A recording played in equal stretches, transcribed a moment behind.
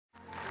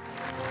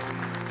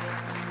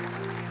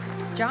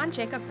John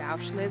Jacob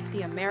Bausch lived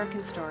the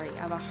American story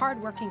of a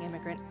hard-working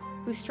immigrant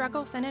whose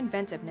struggles and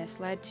inventiveness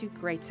led to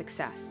great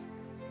success.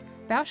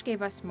 Bausch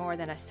gave us more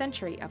than a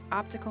century of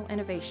optical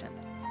innovation.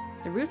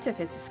 The roots of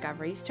his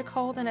discoveries took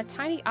hold in a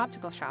tiny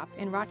optical shop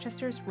in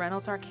Rochester's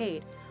Reynolds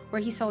Arcade, where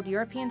he sold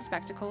European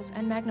spectacles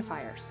and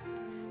magnifiers.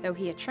 Though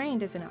he had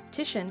trained as an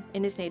optician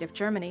in his native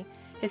Germany,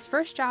 his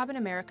first job in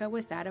America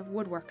was that of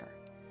woodworker.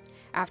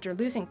 After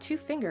losing 2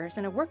 fingers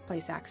in a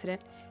workplace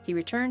accident, he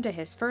returned to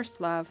his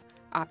first love,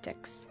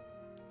 optics.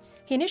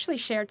 He initially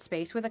shared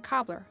space with a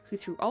cobbler who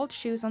threw old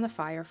shoes on the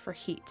fire for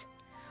heat.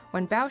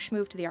 When Bausch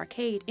moved to the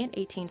arcade in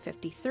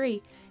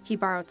 1853, he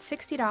borrowed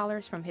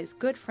 $60 from his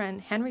good friend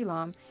Henry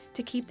Lomb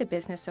to keep the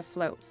business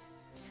afloat.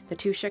 The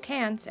two shook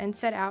hands and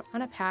set out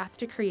on a path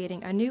to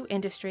creating a new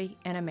industry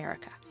in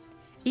America.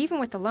 Even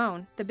with the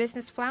loan, the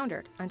business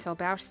floundered until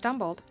Bausch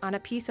stumbled on a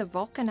piece of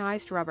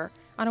vulcanized rubber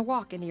on a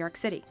walk in New York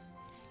City.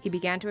 He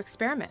began to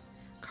experiment,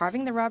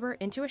 carving the rubber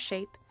into a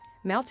shape,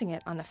 melting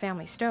it on the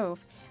family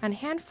stove, and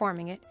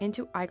hand-forming it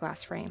into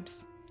eyeglass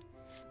frames.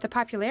 The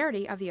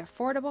popularity of the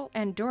affordable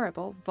and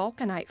durable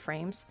vulcanite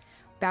frames,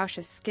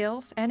 Bausch's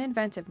skills and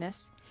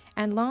inventiveness,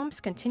 and Lomb's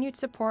continued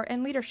support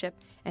and leadership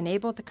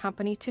enabled the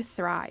company to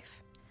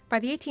thrive. By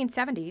the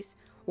 1870s,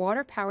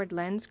 water-powered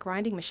lens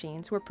grinding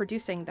machines were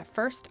producing the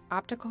first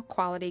optical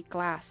quality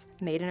glass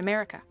made in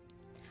America.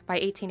 By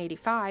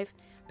 1885,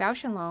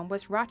 Bausch & Lomb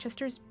was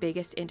Rochester's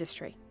biggest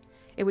industry.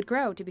 It would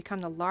grow to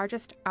become the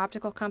largest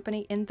optical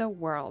company in the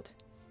world.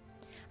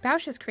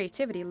 Bausch's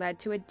creativity led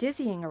to a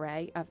dizzying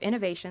array of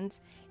innovations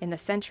in the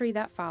century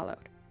that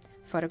followed.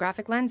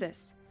 Photographic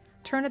lenses,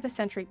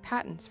 turn-of-the-century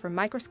patents for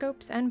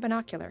microscopes and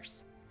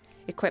binoculars,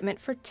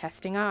 equipment for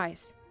testing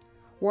eyes,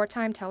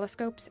 wartime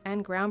telescopes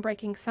and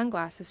groundbreaking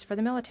sunglasses for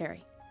the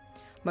military,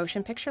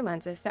 motion picture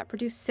lenses that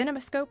produced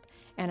CinemaScope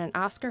and an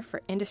Oscar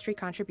for industry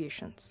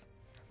contributions,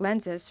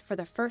 lenses for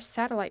the first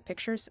satellite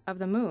pictures of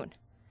the moon,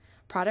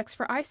 products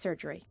for eye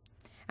surgery,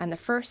 and the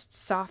first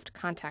soft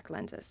contact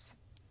lenses.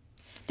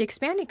 The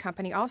expanding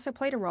company also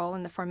played a role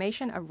in the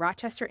formation of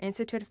Rochester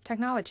Institute of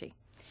Technology.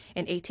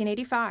 In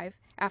 1885,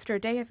 after a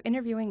day of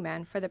interviewing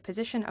men for the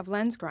position of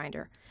lens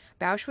grinder,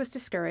 Bausch was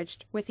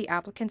discouraged with the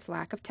applicants'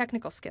 lack of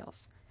technical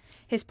skills.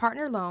 His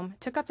partner Lomb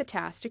took up the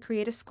task to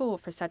create a school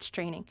for such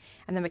training,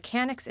 and the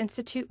Mechanics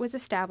Institute was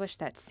established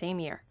that same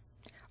year.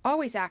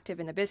 Always active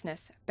in the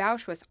business,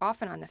 Bausch was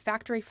often on the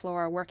factory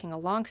floor working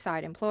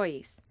alongside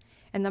employees.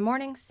 In the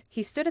mornings,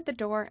 he stood at the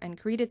door and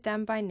greeted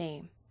them by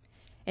name.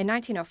 In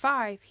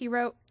 1905, he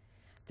wrote,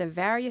 "The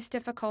various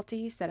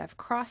difficulties that have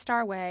crossed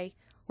our way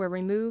were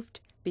removed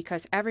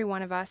because every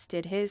one of us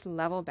did his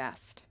level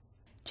best."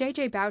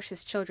 J.J.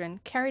 Bausch's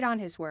children carried on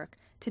his work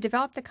to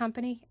develop the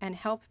company and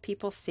help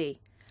people see.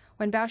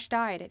 When Bausch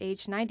died at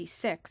age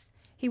 96,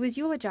 he was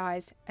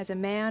eulogized as a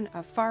man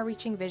of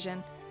far-reaching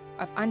vision,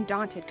 of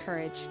undaunted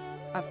courage,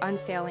 of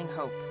unfailing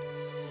hope.